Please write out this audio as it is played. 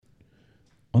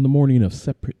On the morning of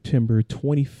September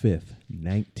 25th,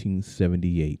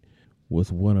 1978,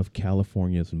 was one of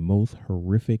California's most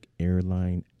horrific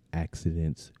airline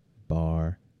accidents,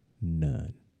 bar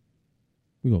none.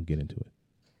 We're going to get into it.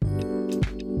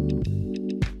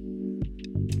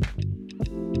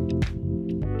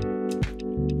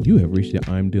 You have reached the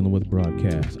I'm Dealing With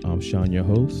broadcast. I'm Sean, your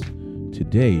host.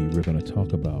 Today, we're going to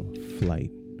talk about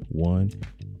Flight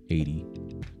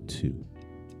 182.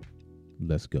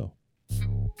 Let's go.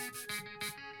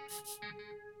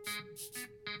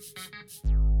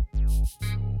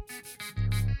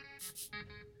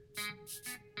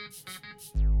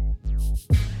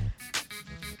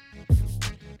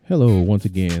 Hello, once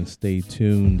again, stay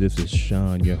tuned. This is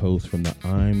Sean, your host from the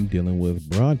I'm Dealing With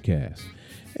broadcast.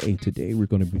 Hey, today we're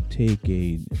going to take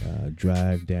a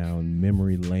drive down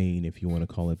memory lane, if you want to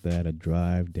call it that, a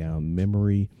drive down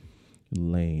memory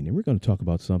lane. And we're going to talk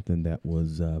about something that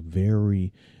was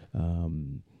very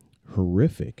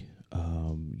horrific,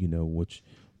 which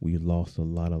we lost a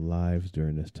lot of lives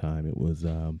during this time. It was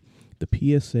the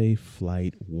PSA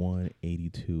Flight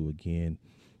 182. Again,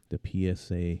 the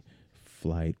PSA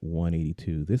Flight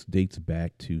 182. This dates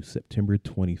back to September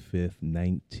 25th,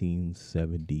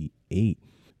 1978. You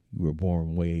were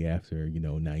born way after,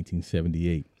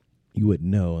 1978. You wouldn't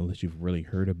know unless you've really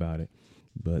heard about it.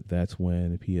 But that's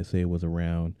when the PSA was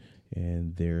around,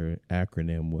 and their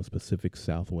acronym was Pacific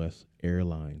Southwest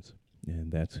Airlines.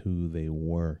 And that's who they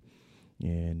were.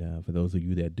 And for those of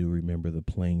you that do remember the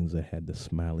planes that had the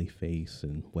smiley face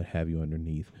and what have you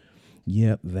underneath,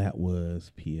 yep, that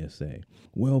was PSA.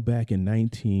 Well, back in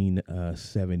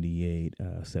 1978,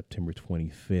 September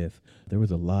 25th, there was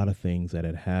a lot of things that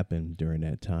had happened during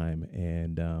that time.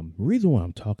 And the reason why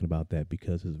I'm talking about that,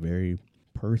 because it's very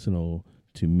personal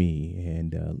to me.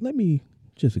 And let me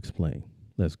just explain.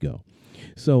 Let's go.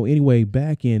 So anyway,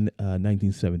 back in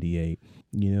 1978,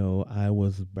 I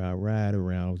was I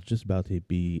was just about to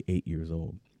be 8 years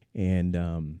old. And,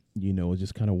 it was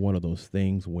just kind of one of those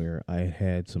things where I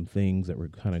had some things that were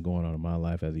kind of going on in my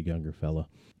life as a younger fella.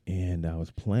 And I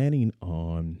was planning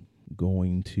on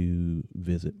going to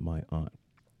visit my aunt,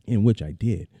 in which I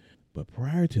did. But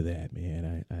prior to that,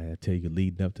 man, I tell you,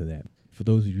 leading up to that, for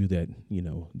those of you that,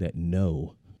 that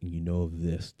know of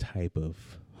this type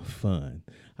of fun,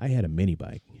 I had a mini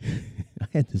bike. I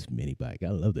had this mini bike. I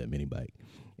love that mini bike.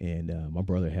 And my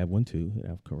brother had one too.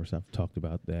 And of course, I've talked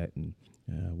about that in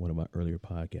one of my earlier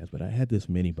podcasts. But I had this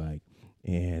mini bike,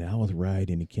 and I was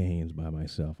riding the canyons by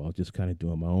myself. I was just kind of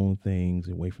doing my own things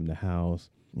away from the house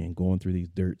and going through these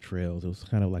dirt trails. It was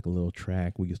kind of like a little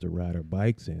track we used to ride our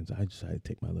bikes in. So I decided to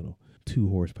take my little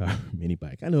 2-horsepower mini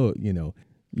bike. I know,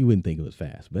 you wouldn't think it was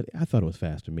fast, but I thought it was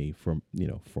fast to me for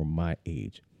my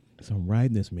age. So I'm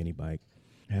riding this mini bike,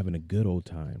 having a good old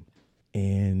time.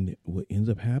 And what ends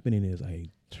up happening is I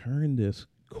turn this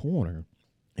corner,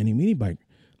 and the mini bike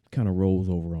kind of rolls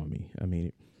over on me. I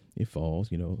mean, it falls,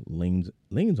 leans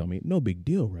on me. No big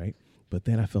deal, right? But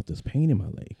then I felt this pain in my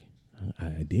leg.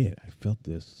 I did. I felt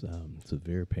this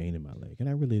severe pain in my leg, and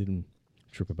I really didn't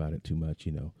trip about it too much,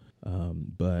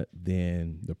 But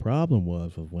then the problem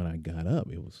was when I got up,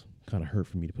 it was kind of hurt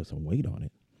for me to put some weight on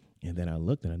it. And then I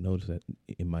looked and I noticed that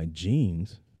in my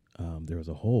jeans, there was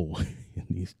a hole in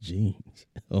these jeans.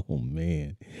 Oh,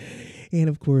 man. And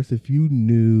of course, if you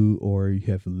knew or you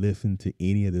have listened to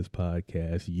any of this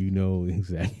podcast, you know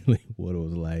exactly what it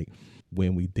was like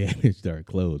when we damaged our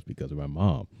clothes because of my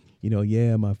mom.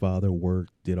 My father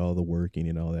worked, did all the working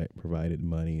and all that, provided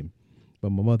money. But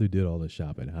my mother did all the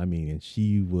shopping. And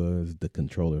she was the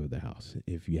controller of the house.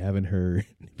 If you haven't heard,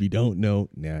 if you don't know,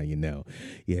 now you know.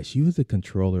 Yeah, she was the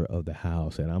controller of the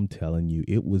house. And I'm telling you,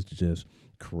 it was just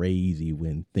crazy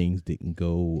when things didn't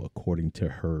go according to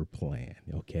her plan.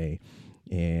 Okay.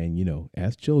 And,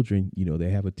 as children, they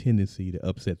have a tendency to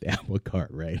upset the apple cart,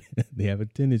 right? They have a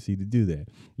tendency to do that,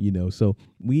 So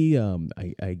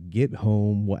I get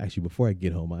home. Well, actually, before I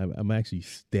get home, I'm actually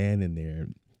standing there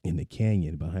in the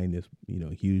canyon behind this,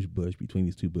 huge bush. Between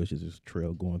these two bushes, there's a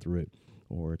trail going through it,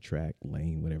 or a track,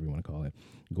 lane, whatever you want to call it,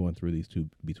 going through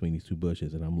between these two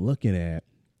bushes. And I'm looking at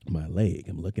my leg.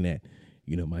 I'm looking at,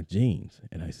 my jeans,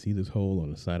 and I see this hole on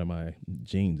the side of my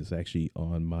jeans. It's actually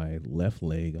on my left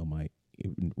leg, on my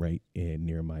right and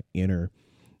near my inner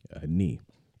knee.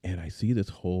 And I see this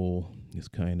hole is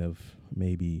kind of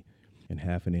maybe in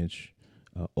half an inch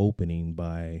opening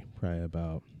by probably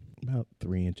about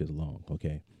 3 inches long.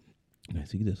 Okay. And I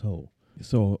see this hole.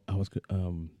 So I was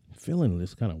feeling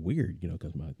this kind of weird,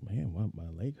 because my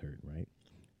leg hurt, right?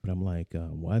 But I'm like,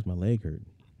 why is my leg hurt?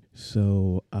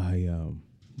 So I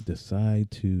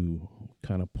decide to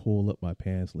kind of pull up my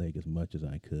pants leg as much as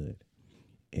I could.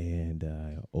 and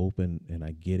I open and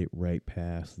I get it right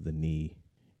past the knee,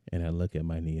 and I look at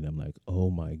my knee and I'm like, oh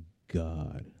my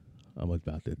God, I'm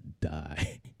about to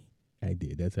die. I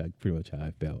did. That's pretty much how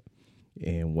I felt.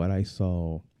 And what I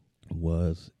saw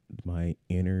was my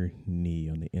inner knee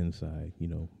on the inside,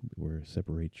 where it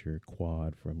separates your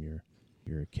quad from your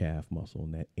calf muscle,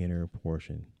 and that inner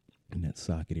portion in that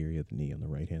socket area of the knee on the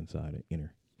right hand side,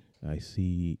 inner. I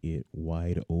see it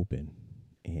wide open,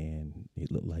 and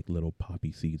it looked like little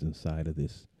poppy seeds inside of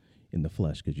this, in the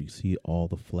flesh, because you see all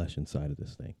the flesh inside of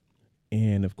this thing.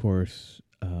 And of course,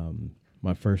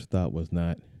 my first thought was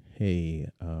not, hey,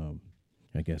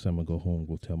 I guess I'm gonna go home,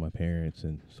 go tell my parents,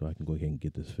 and so I can go ahead and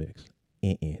get this fixed.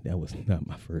 That was not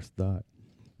my first thought.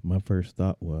 My first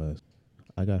thought was,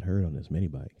 I got hurt on this mini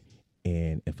bike,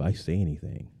 and if I say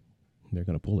anything, they're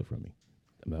gonna pull it from me.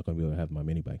 I'm not gonna be able to have my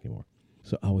mini bike anymore.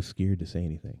 So I was scared to say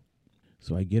anything.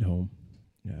 So I get home,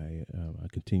 I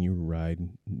continue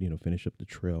riding, finish up the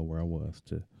trail where I was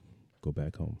to go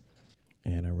back home,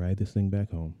 and I ride this thing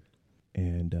back home,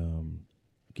 and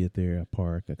get there, I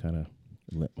park, I kind of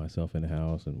let myself in the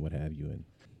house and what have you, and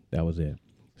that was it.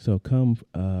 So come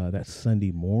that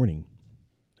Sunday morning,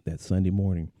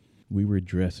 we were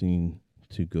dressing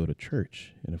to go to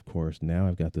church, and of course now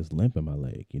I've got this limp in my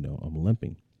leg. I'm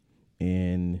limping,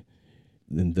 and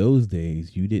in those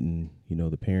days you didn't,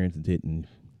 the parents didn't.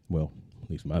 Well, at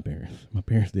least my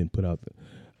parents didn't put out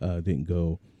didn't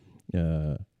go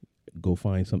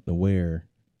find something to wear,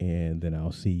 and then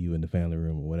I'll see you in the family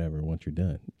room or whatever once you're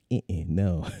done.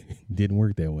 No, didn't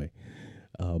work that way.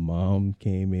 Mom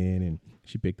came in and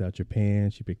she picked out your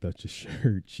pants, she picked out your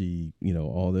shirt, she,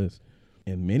 all this.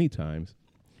 And many times,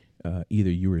 either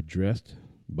you were dressed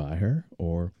by her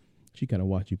or she kind of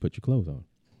watched you put your clothes on.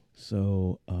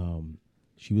 So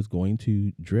she was going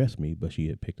to dress me, but she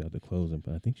had picked out the clothes, and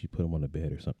I think she put them on the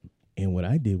bed or something. And what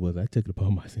I did was I took it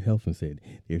upon myself and said,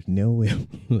 there's no way I'm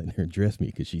letting her dress me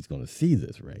because she's going to see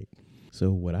this, right?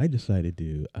 So what I decided to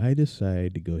do, I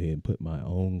decided to go ahead and put my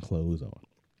own clothes on.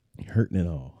 Hurting and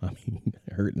all.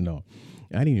 Hurting and all.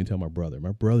 I didn't even tell my brother.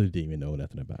 My brother didn't even know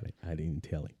nothing about it. I didn't even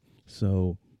tell him.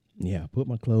 So, yeah, I put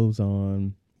my clothes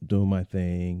on, doing my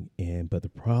thing, but the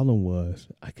problem was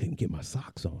I couldn't get my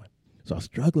socks on. So I was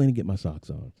struggling to get my socks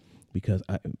on because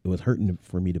it was hurting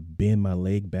for me to bend my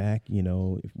leg back,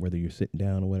 whether you're sitting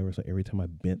down or whatever. So every time I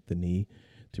bent the knee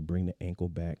to bring the ankle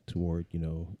back toward,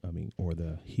 or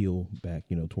the heel back,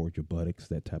 toward your buttocks,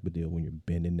 that type of deal, when you're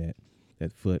bending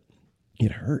that foot,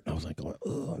 it hurt. I was like going,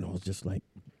 oh, and I was just like,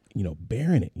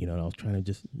 bearing it, and I was trying to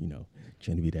just,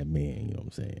 trying to be that man, you know what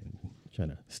I'm saying? Trying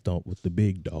to stomp with the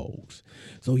big dogs.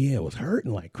 So yeah, it was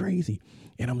hurting like crazy.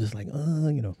 And I'm just like,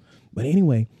 but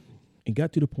anyway, it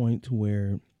got to the point to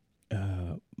where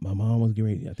my mom was getting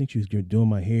ready, I think she was doing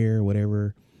my hair or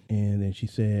whatever. And then she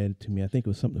said to me, I think it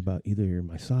was something about either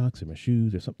my socks or my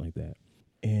shoes or something like that.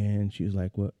 And she was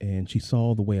like, well, and she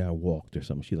saw the way I walked or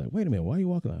something. She's like, wait a minute, why are you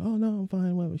walking? Like, oh, no, I'm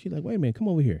fine. Well, she's like, wait a minute, come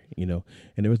over here, and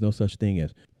there was no such thing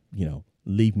as,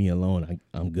 leave me alone.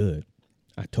 I'm good.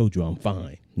 I told you I'm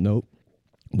fine. Nope.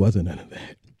 Wasn't none of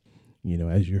that.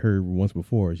 As you heard once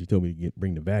before, she told me to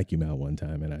bring the vacuum out one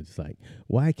time. And I was just like,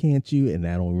 why can't you? And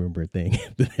I don't remember a thing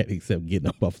after that except getting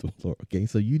up off the floor. Okay.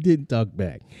 So you didn't talk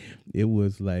back. It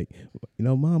was like,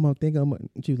 Mom, I think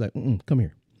she was like, come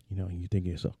here. And you think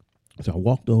to yourself. So I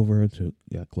walked over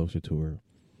got closer to her.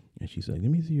 And she said,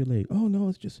 let me see your leg. Oh, no,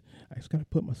 I just got to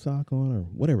put my sock on or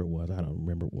whatever it was. I don't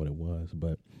remember what it was,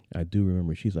 but I do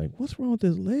remember. She's like, what's wrong with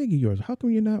this leg of yours? How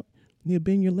come you're not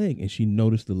bend your leg? And she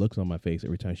noticed the looks on my face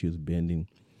every time she was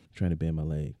trying to bend my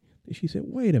leg. And she said,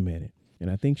 wait a minute.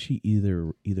 And I think she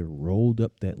either rolled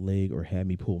up that leg or had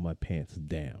me pull my pants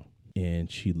down.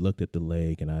 And she looked at the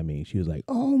leg, and she was like,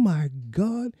 oh my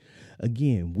God.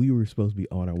 Again, we were supposed to be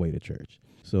on our way to church.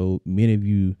 So many of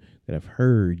you that have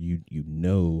heard,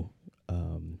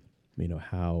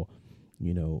 how,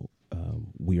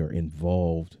 we are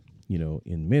involved,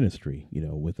 in ministry,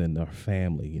 within our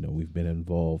family. We've been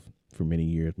involved for many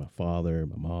years, my father,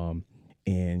 my mom,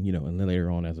 and then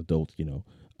later on as adults,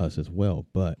 us as well.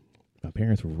 But my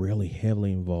parents were really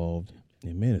heavily involved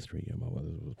in ministry. My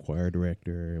mother was a choir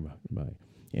director,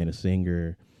 and a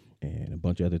singer, and a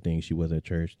bunch of other things. She was at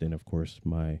church. Then, of course,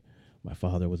 my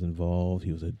father was involved.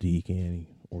 He was a deacon,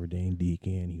 ordained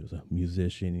deacon. He was a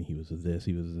musician. He was this,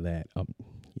 he was that.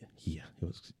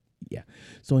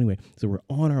 So anyway, so we're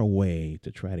on our way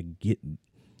to try to get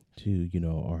to,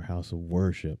 our house of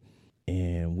worship,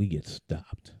 and we get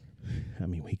stopped.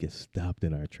 We get stopped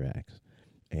in our tracks.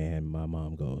 And my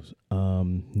mom goes,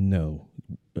 no.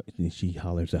 And she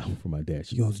hollers out for my dad.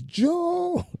 She goes,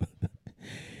 Joe.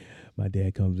 My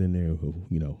dad comes in there,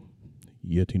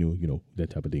 Yeah, Tino, that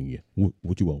type of thing. Yeah.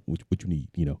 What you want? What you need?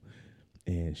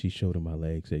 And she showed him my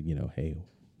leg, said, hey,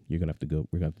 you're going to have to go.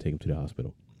 We're going to have to take him to the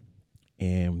hospital.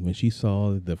 And when she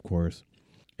saw, of course,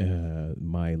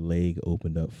 my leg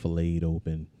opened up, filleted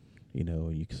open.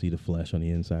 You can see the flesh on the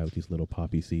inside with these little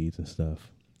poppy seeds and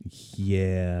stuff.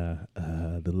 Yeah,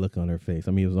 the look on her face.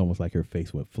 I mean, it was almost like her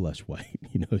face went flush white.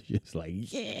 Just like,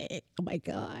 yeah, oh my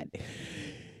God.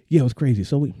 Yeah, it was crazy.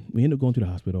 So we ended up going to the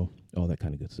hospital, all that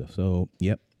kind of good stuff. So,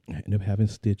 yep, I ended up having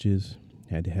stitches,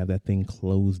 had to have that thing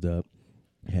closed up,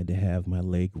 had to have my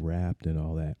leg wrapped and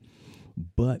all that.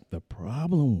 But the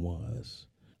problem was,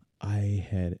 I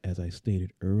had, as I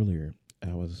stated earlier,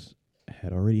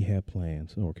 had already had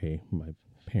plans. Okay, my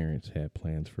parents had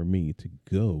plans for me to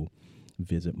go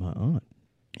visit my aunt,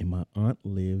 and my aunt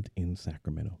lived in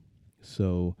Sacramento.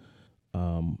 So,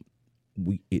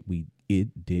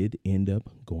 it did end up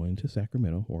going to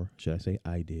Sacramento, or should I say,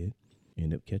 I did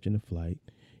end up catching a flight.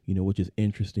 Which is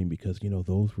interesting because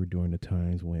those were during the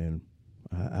times when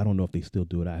I don't know if they still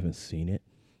do it. I haven't seen it.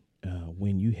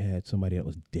 When you had somebody that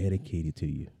was dedicated to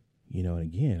you, and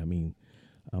again, I mean,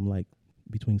 I'm like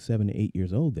between 7 to 8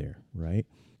 years old there, right?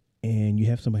 And you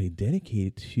have somebody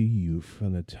dedicated to you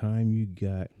from the time you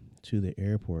got to the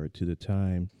airport to the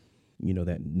time,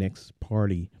 that next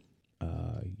party,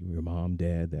 your mom,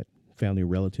 dad, that family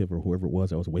relative or whoever it was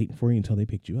that was waiting for you until they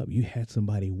picked you up. You had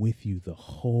somebody with you the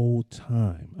whole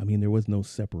time. I mean, there was no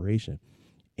separation.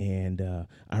 And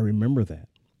I remember that.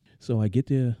 So I get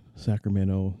to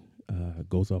Sacramento,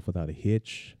 goes off without a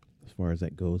hitch as far as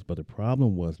that goes. But the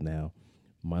problem was now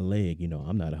my leg,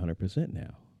 I'm not 100%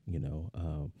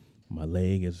 now. My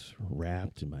leg is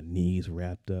wrapped and my knees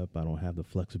wrapped up. I don't have the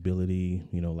flexibility,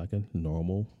 like a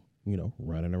normal,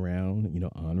 running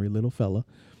around, ornery little fella.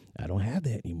 I don't have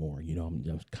that anymore. I'm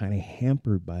just kind of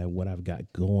hampered by what I've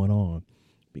got going on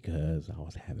because I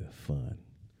was having fun.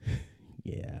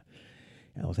 Yeah,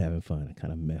 I was having fun. I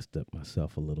kind of messed up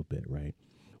myself a little bit, right?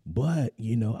 But,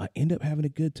 I ended up having a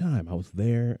good time. I was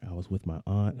there. I was with my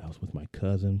aunt. I was with my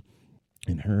cousin.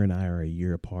 And her and I are a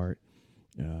year apart.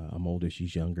 I'm older.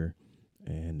 She's younger.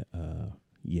 And,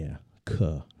 yeah,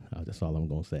 that's all I'm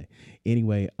going to say.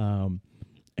 Anyway, and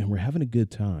we're having a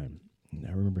good time.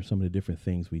 I remember some of the different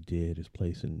things we did. This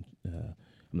place in, I'm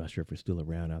not sure if it's still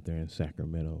around out there in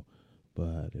Sacramento,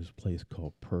 but there's a place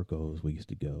called Perco's. We used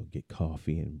to go get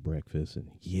coffee and breakfast. And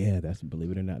yeah,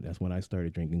 believe it or not, that's when I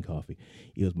started drinking coffee.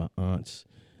 It was my aunt's.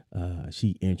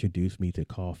 She introduced me to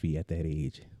coffee at that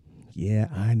age. Yeah,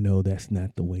 I know that's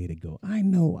not the way to go. I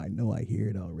know, I hear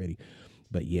it already.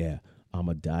 But yeah, I'm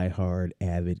a diehard,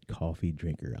 avid coffee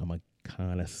drinker. I'm a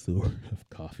connoisseur of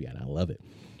coffee, and I love it.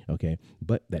 Okay,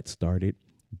 but that started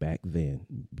back then.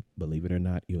 Believe it or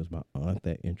not, it was my aunt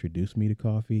that introduced me to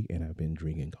coffee, and I've been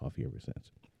drinking coffee ever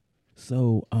since.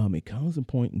 So it comes a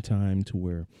point in time to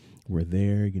where we're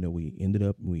there.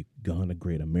 We gone to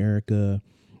Great America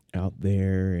out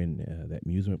there in that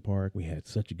amusement park. We had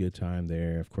such a good time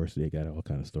there. Of course, they got all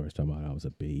kind of stories talking about I was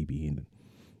a baby and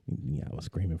I was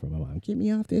screaming for my mom, "Get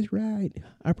me off this ride!"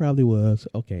 I probably was.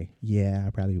 Okay, yeah, I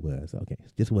probably was. Okay,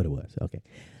 just what it was. Okay,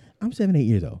 I'm 7, 8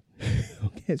 years old.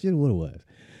 Okay, it's just what it was.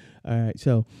 All right,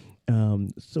 so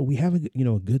we have a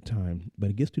good time, but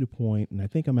it gets to the point, and I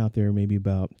think I'm out there maybe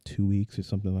about 2 weeks or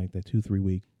something like that, 2, 3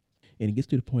 weeks, and it gets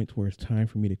to the point where it's time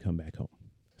for me to come back home.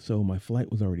 So my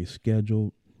flight was already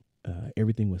scheduled.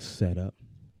 Everything was set up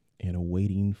and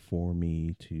awaiting for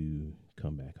me to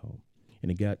come back home. And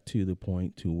it got to the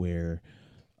point to where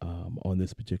on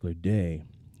this particular day,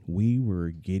 we were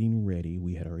getting ready.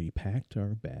 We had already packed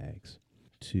our bags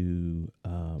to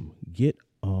get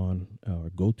on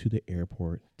or go to the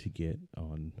airport to get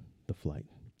on the flight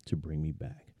to bring me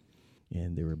back.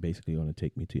 And they were basically going to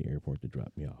take me to the airport to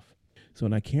drop me off. So,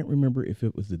 and I can't remember if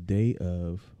it was the day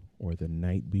of or the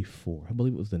night before. I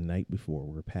believe it was the night before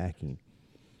we were packing.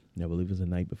 And I believe it was the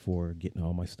night before getting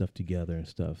all my stuff together and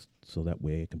stuff so that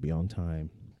way I can be on time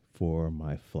for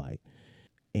my flight.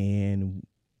 And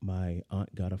my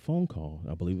aunt got a phone call,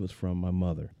 I believe it was from my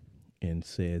mother, and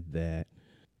said that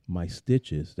my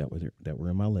stitches that were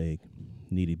in my leg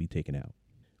needed to be taken out.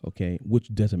 Okay,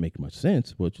 which doesn't make much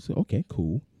sense. But just okay,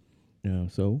 cool.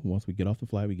 So once we get off the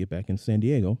flight, we get back in San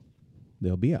Diego,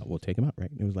 they'll be out. We'll take them out,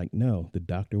 right? And it was like, no, the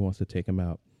doctor wants to take them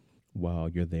out while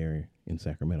you're there in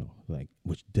Sacramento, like,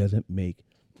 which doesn't make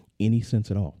any sense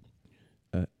at all.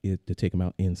 To take them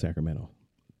out in Sacramento,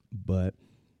 but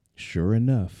sure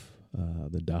enough,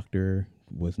 the doctor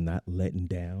was not letting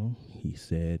down. He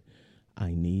said,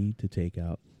 I need to take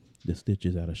out the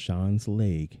stitches out of Sean's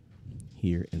leg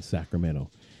here in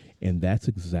Sacramento. And that's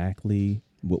exactly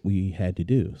what we had to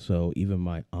do. So even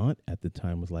my aunt at the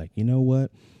time was like, you know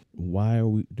what? why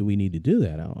do we need to do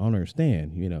that? I don't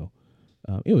understand.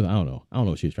 It was, I don't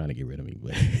know if she was trying to get rid of me,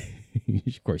 but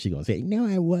of course she's gonna say no,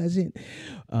 I wasn't.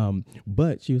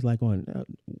 But she was like,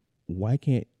 why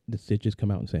can't the stitches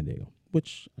come out in San Diego?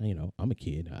 Which, I'm a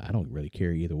kid. I don't really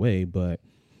care either way. But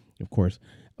of course,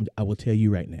 I will tell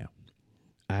you right now,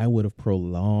 I would have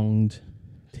prolonged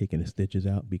taking the stitches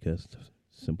out because,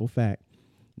 simple fact,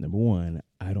 number one,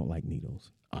 I don't like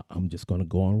needles. I'm just going to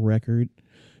go on record.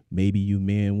 Maybe you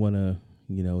men want to,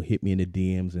 hit me in the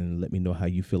DMs and let me know how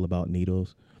you feel about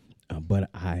needles. But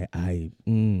I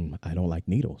don't like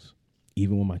needles.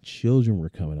 Even when my children were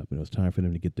coming up and it was time for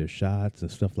them to get their shots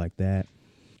and stuff like that,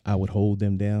 I would hold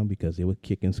them down because they would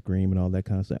kick and scream and all that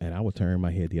kind of stuff. And I would turn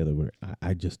my head the other way.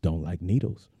 I just don't like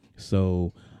needles.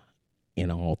 So in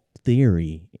all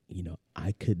theory,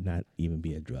 I could not even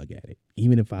be a drug addict.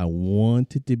 Even if I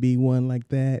wanted to be one like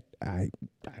that, I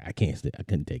can't. I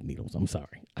couldn't take needles. I'm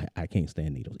sorry. I can't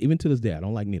stand needles. Even to this day, I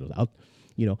don't like needles.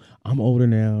 I'm older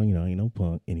now. I ain't no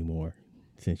punk anymore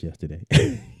since yesterday.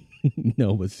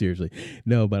 No, but seriously,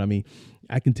 no. But I mean,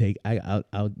 I can take.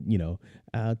 I'll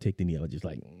take the needle. Just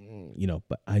like,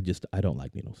 but I don't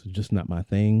like needles. It's just not my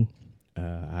thing.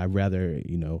 I'd rather,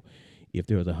 if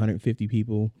there was 150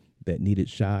 people that needed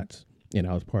shots, and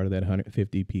I was part of that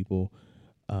 150 people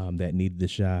that needed the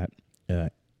shot,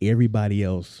 everybody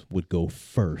else would go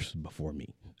first before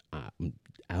me.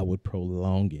 I would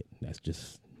prolong it. That's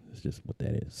just what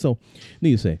that is. So,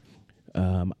 needless to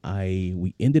say,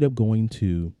 we ended up going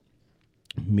to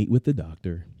meet with the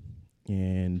doctor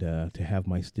and to have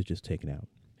my stitches taken out.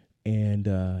 And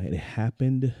it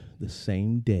happened the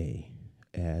same day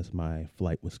as my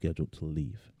flight was scheduled to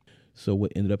leave. So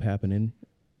what ended up happening,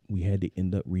 we had to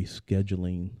end up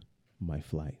rescheduling my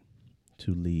flight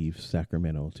to leave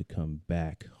Sacramento to come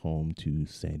back home to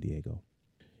San Diego.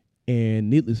 And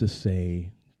needless to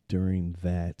say, during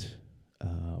that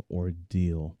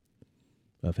ordeal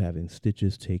of having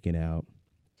stitches taken out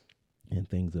and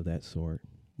things of that sort,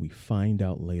 we find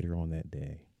out later on that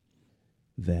day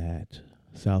that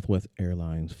Southwest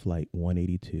Airlines Flight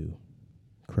 182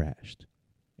 crashed.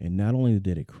 And not only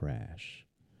did it crash,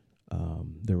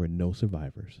 there were no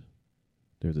survivors.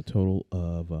 There's a total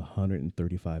of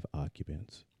 135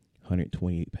 occupants,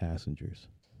 128 passengers.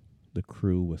 The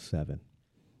crew was 7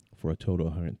 for a total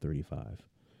of 135.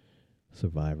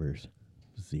 Survivors,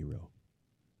 0.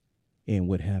 And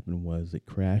what happened was it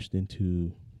crashed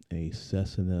into a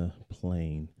Cessna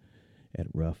plane at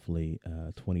roughly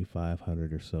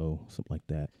 2,500 or so, something like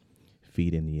that,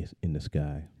 feet in the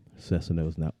sky. Cessna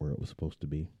was not where it was supposed to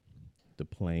be. The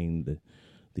plane,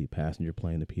 the passenger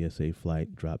plane, the PSA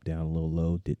flight dropped down a little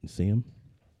low, didn't see him.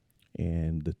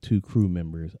 And the 2 crew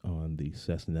members on the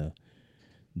Cessna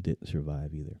didn't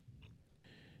survive either.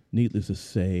 Needless to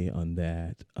say on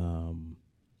that,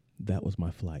 that was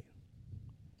my flight.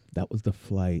 That was the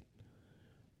flight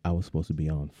I was supposed to be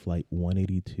on, Flight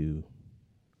 182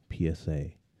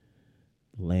 PSA,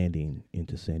 landing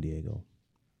into San Diego.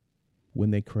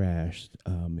 When they crashed,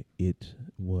 it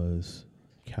was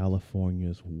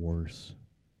California's worst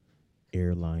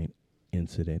airline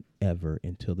incident ever.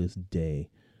 Until this day,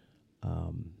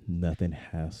 nothing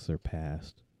has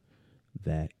surpassed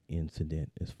that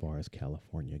incident as far as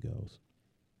California goes.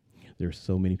 There's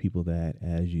so many people that,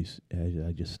 as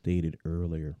I just stated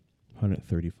earlier,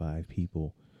 135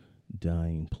 people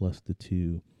dying plus the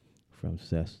 2 from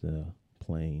Cessna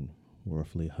plane,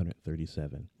 roughly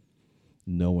 137.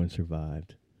 No one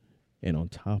survived. And on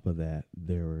top of that,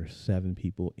 there were 7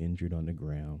 people injured on the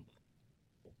ground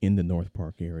in the North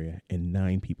Park area, and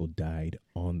 9 people died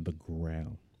on the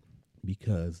ground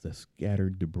because the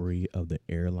scattered debris of the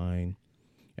airline,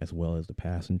 as well as the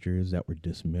passengers that were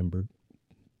dismembered,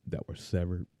 that were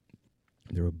severed.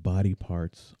 There were body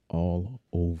parts all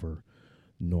over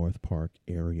North Park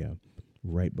area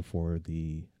right before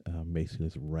basically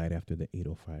it's right after the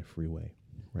 805 freeway,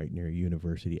 right near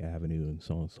University Avenue and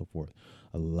so on and so forth.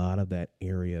 A lot of that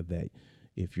area, that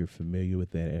if you're familiar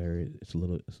with that area, it's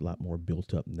a lot more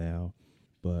built up now.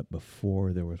 But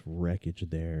before, there was wreckage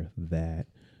there that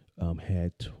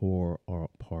had tore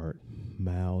apart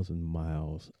miles and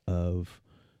miles of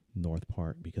North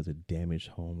Park because it damaged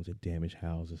homes, it damaged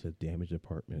houses, it damaged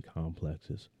apartment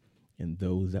complexes. And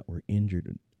those that were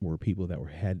injured were people that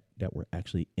were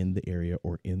actually in the area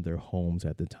or in their homes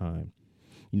at the time.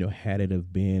 Had it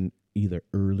have been either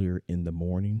earlier in the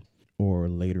morning or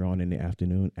later on in the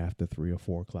afternoon after 3 or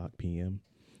 4 o'clock p.m.,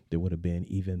 there would have been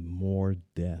even more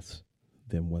deaths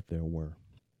than what there were.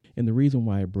 And the reason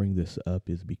why I bring this up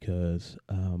is because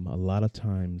a lot of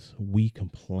times we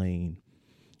complain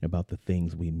about the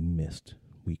things we missed.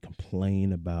 We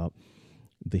complain about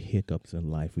the hiccups in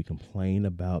life. We complain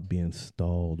about being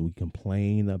stalled. We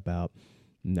complain about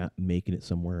not making it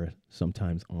somewhere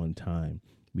sometimes on time.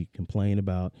 We complain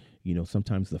about,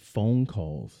 sometimes the phone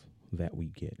calls that we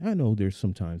get. I know there's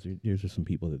sometimes there's just some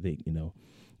people that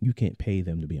you can't pay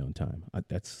them to be on time.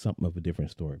 That's something of a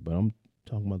different story. But I'm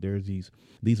talking about there's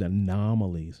these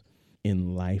anomalies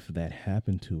in life that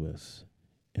happen to us.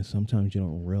 And sometimes you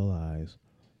don't realize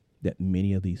that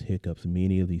many of these hiccups,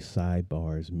 many of these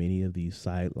sidebars, many of these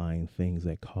sideline things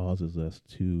that causes us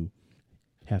to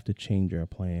have to change our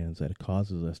plans, that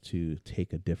causes us to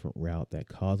take a different route, that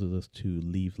causes us to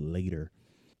leave later.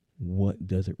 What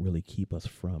does it really keep us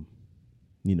from?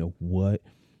 What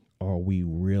are we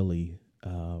really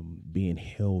being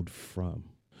held from?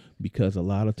 Because a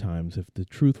lot of times, if the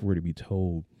truth were to be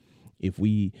told, if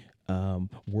we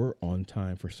were on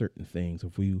time for certain things,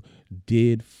 if we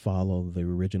did follow the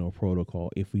original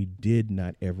protocol, if we did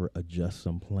not ever adjust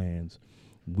some plans,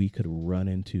 we could run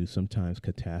into sometimes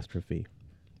catastrophe.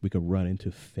 We could run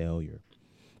into failure.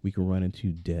 We could run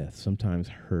into death, sometimes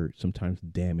hurt, sometimes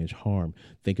damage, harm.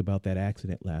 Think about that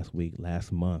accident last week,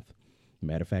 last month.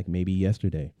 Matter of fact, maybe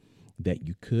yesterday, that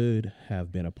you could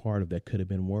have been a part of that could have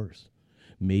been worse.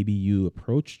 Maybe you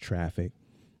approached traffic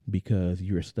because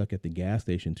you were stuck at the gas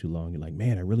station too long. You're like,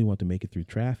 man, I really want to make it through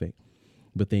traffic.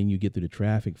 But then you get through the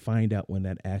traffic, find out when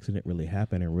that accident really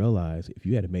happened, and realize if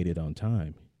you had made it on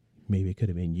time, maybe it could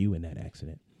have been you in that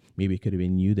accident. Maybe it could have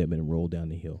been you that had been rolled down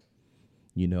the hill.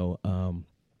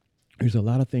 There's a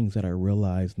lot of things that I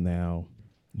realize now,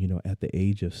 at the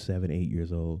age of 7, 8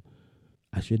 years old,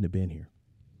 I shouldn't have been here,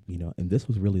 and this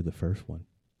was really the first one.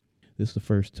 This is the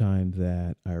first time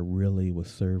that I really was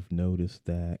served notice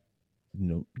that,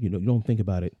 you don't think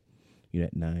about it,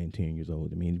 at 9, 10 years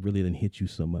old. I mean, it really didn't hit you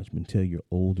so much until you're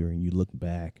older and you look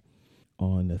back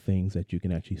on the things that you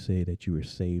can actually say that you were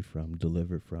saved from,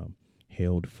 delivered from,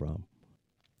 held from,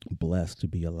 blessed to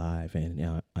be alive.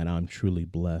 And I'm truly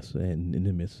blessed. And in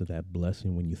the midst of that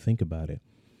blessing, when you think about it,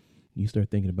 you start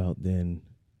thinking about then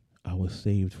I was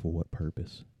saved for what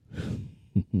purpose?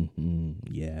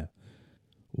 Yeah.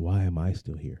 Why am I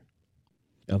still here?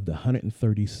 Of the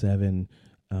 137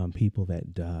 people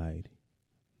that died,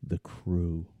 the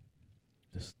crew,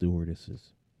 the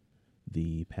stewardesses,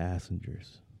 the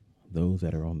passengers, those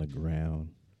that are on the ground,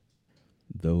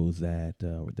 those that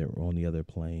were on the other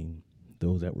plane,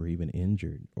 those that were even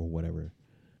injured or whatever.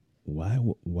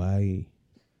 Why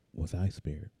was I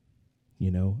spared?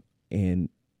 And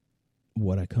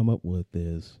what I come up with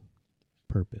is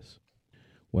purpose.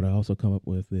 What I also come up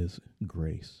with is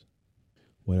grace.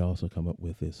 What I also come up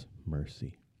with is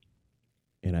mercy.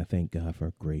 And I thank God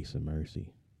for grace and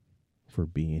mercy for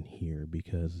being here,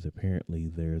 because apparently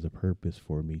there's a purpose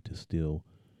for me to still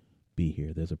be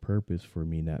here. There's a purpose for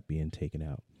me not being taken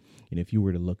out. And if you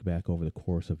were to look back over the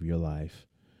course of your life,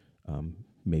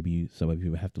 maybe some of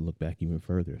you have to look back even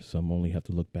further. Some only have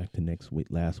to look back to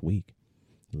last week,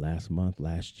 last month,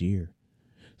 last year.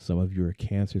 Some of you are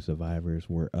cancer survivors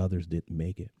where others didn't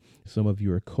make it. Some of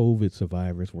you are COVID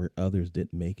survivors where others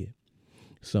didn't make it.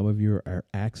 Some of you are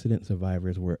accident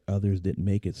survivors where others didn't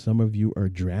make it. Some of you are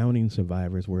drowning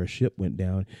survivors where a ship went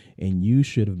down and you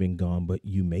should have been gone, but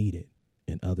you made it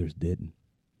and others didn't.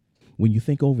 When you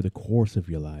think over the course of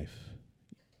your life,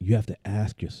 you have to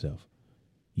ask yourself,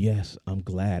 yes, I'm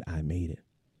glad I made it.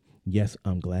 Yes,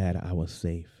 I'm glad I was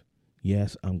safe.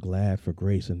 Yes, I'm glad for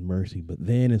grace and mercy. But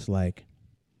then it's like,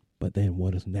 but then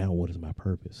what is my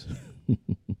purpose?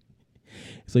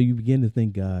 So you begin to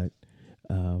think, God,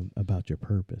 about your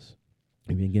purpose.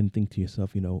 And you begin to think to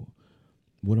yourself,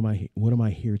 what am I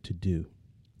here to do?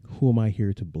 Who am I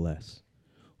here to bless?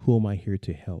 Who am I here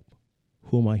to help?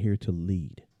 Who am I here to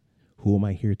lead? Who am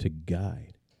I here to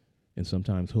guide? And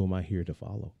sometimes who am I here to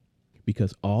follow?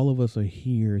 Because all of us are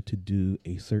here to do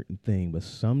a certain thing, but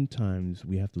sometimes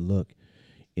we have to look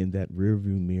in that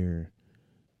rearview mirror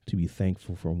to be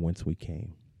thankful from whence we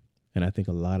came. And I think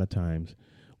a lot of times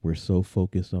we're so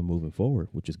focused on moving forward,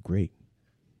 which is great.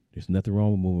 There's nothing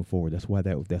wrong with moving forward. That's why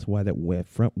that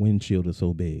front windshield is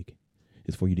so big.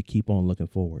 It's for you to keep on looking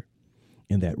forward.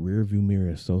 And that rear view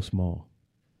mirror is so small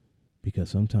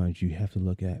because sometimes you have to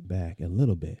look back a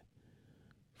little bit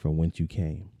from whence you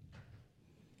came.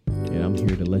 And I'm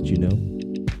here to let you know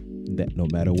that no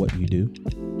matter what you do,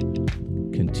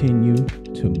 continue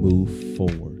to move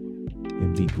forward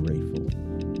and be grateful.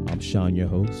 I'm Sean, your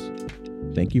host.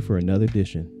 Thank you for another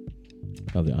edition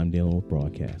of the I'm Dealing With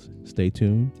broadcast. Stay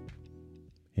tuned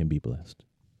and be blessed.